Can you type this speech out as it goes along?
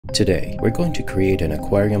Today, we're going to create an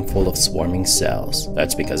aquarium full of swarming cells.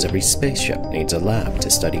 That's because every spaceship needs a lab to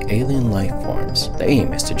study alien life forms. The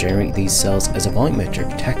aim is to generate these cells as a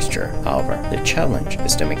volumetric texture. However, the challenge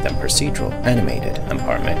is to make them procedural, animated, and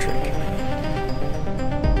parametric.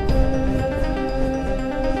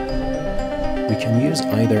 We can use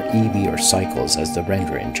either Eevee or Cycles as the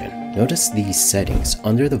render engine. Notice these settings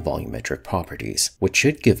under the volumetric properties, which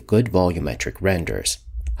should give good volumetric renders.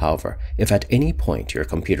 However, if at any point your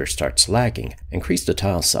computer starts lagging, increase the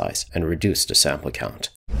tile size and reduce the sample count.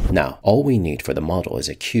 Now, all we need for the model is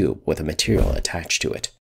a cube with a material attached to it.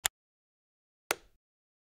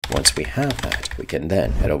 Once we have that, we can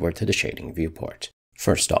then head over to the shading viewport.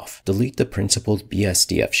 First off, delete the principled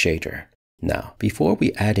BSDF shader. Now, before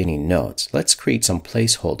we add any nodes, let's create some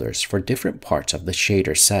placeholders for different parts of the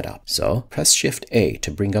shader setup. So, press Shift A to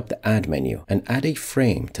bring up the Add menu and add a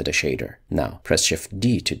frame to the shader. Now, press Shift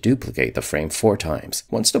D to duplicate the frame 4 times.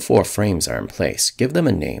 Once the 4 frames are in place, give them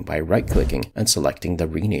a name by right-clicking and selecting the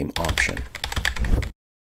Rename option.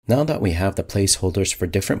 Now that we have the placeholders for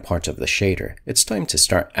different parts of the shader, it's time to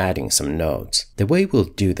start adding some nodes. The way we'll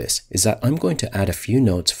do this is that I'm going to add a few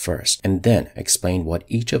nodes first and then explain what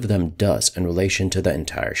each of them does in relation to the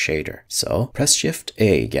entire shader. So, press Shift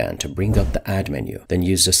A again to bring up the Add menu, then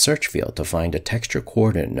use the search field to find a texture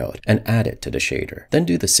coordinate node and add it to the shader. Then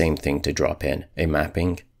do the same thing to drop in a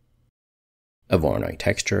mapping, a Voronoi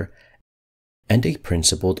texture, and a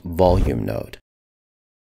principled volume node.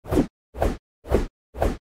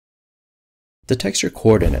 The texture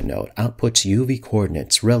coordinate node outputs UV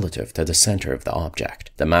coordinates relative to the center of the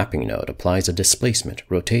object. The mapping node applies a displacement,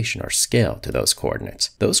 rotation, or scale to those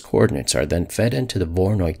coordinates. Those coordinates are then fed into the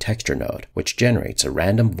Voronoi texture node, which generates a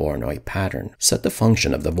random Voronoi pattern. Set the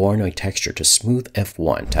function of the Voronoi texture to smooth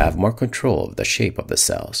F1 to have more control of the shape of the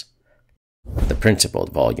cells. The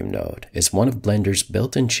principled volume node is one of Blender's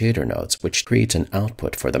built-in shader nodes, which creates an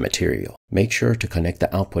output for the material. Make sure to connect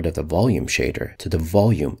the output of the volume shader to the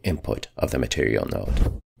volume input of the material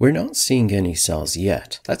node. We're not seeing any cells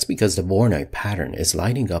yet. That's because the Voronoi pattern is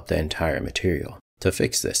lighting up the entire material. To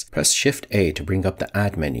fix this, press Shift A to bring up the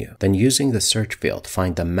Add menu, then using the search field,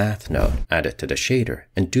 find the Math node, add it to the shader,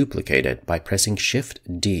 and duplicate it by pressing Shift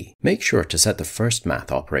D. Make sure to set the first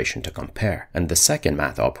math operation to compare, and the second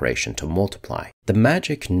math operation to multiply. The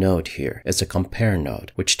magic node here is a compare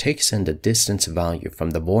node, which takes in the distance value from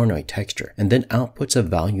the Voronoi texture and then outputs a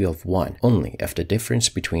value of 1 only if the difference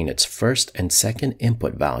between its first and second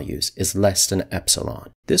input values is less than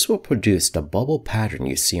epsilon. This will produce the bubble pattern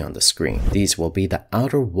you see on the screen. These will be the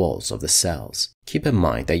outer walls of the cells. Keep in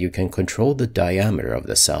mind that you can control the diameter of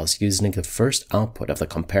the cells using the first output of the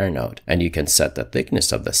compare node, and you can set the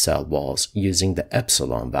thickness of the cell walls using the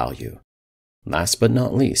epsilon value. Last but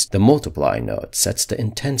not least, the multiply node sets the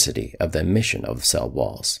intensity of the emission of cell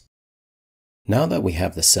walls. Now that we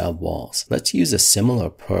have the cell walls, let's use a similar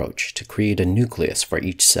approach to create a nucleus for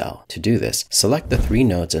each cell. To do this, select the 3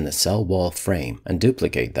 nodes in the cell wall frame and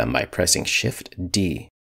duplicate them by pressing Shift D.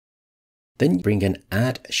 Then bring in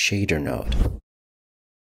Add Shader node.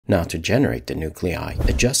 Now to generate the nuclei,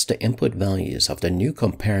 adjust the input values of the new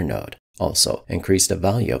compare node. Also, increase the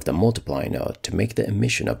value of the multiply node to make the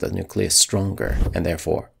emission of the nucleus stronger and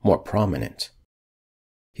therefore more prominent.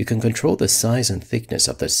 You can control the size and thickness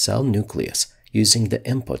of the cell nucleus using the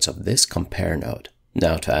inputs of this compare node.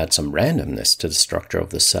 Now to add some randomness to the structure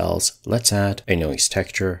of the cells, let's add a noise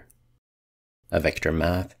texture, a vector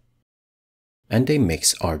math, and a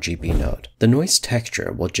mix RGB node. The noise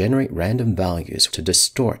texture will generate random values to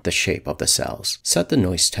distort the shape of the cells. Set the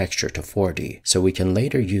noise texture to 4D so we can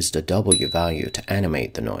later use the W value to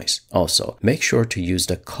animate the noise. Also, make sure to use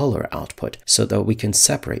the color output so that we can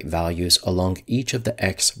separate values along each of the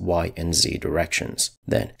X, Y, and Z directions.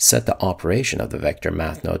 Then, set the operation of the vector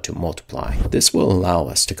math node to multiply. This will allow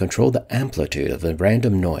us to control the amplitude of the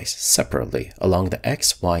random noise separately along the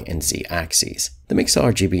X, Y, and Z axes. The Mix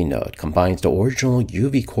RGB node combines the original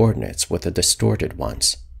UV coordinates with the distorted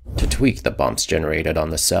ones. To tweak the bumps generated on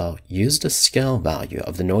the cell, use the scale value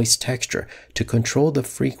of the noise texture to control the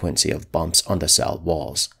frequency of bumps on the cell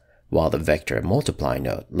walls, while the vector multiply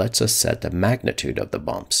node lets us set the magnitude of the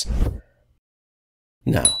bumps.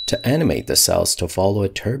 Now, to animate the cells to follow a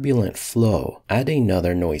turbulent flow, add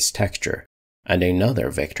another noise texture and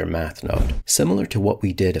another vector math node. Similar to what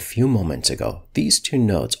we did a few moments ago, these 2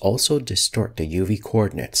 nodes also distort the UV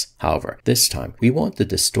coordinates. However, this time we want the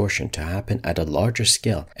distortion to happen at a larger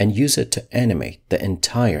scale and use it to animate the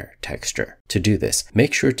entire texture. To do this,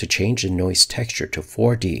 make sure to change the noise texture to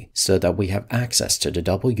 4D so that we have access to the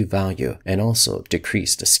W value and also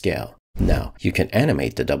decrease the scale. Now, you can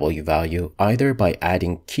animate the W value either by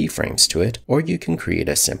adding keyframes to it, or you can create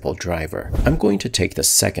a simple driver. I'm going to take the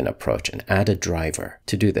second approach and add a driver.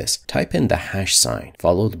 To do this, type in the hash sign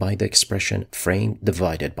followed by the expression frame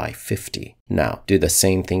divided by 50. Now, do the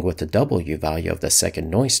same thing with the W value of the second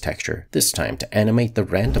noise texture, this time to animate the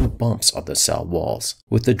random bumps of the cell walls.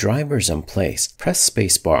 With the drivers in place, press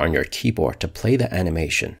spacebar on your keyboard to play the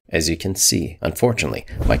animation. As you can see, unfortunately,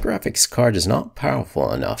 my graphics card is not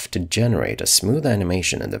powerful enough to generate a smooth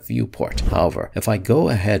animation in the viewport. However, if I go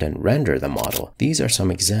ahead and render the model, these are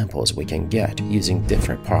some examples we can get using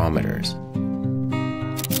different parameters.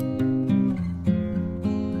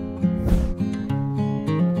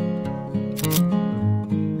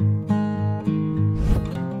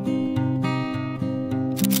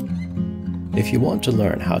 If you want to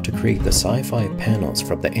learn how to create the sci-fi panels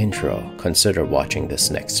from the intro, consider watching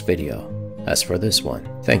this next video. As for this one,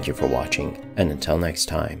 thank you for watching, and until next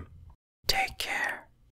time.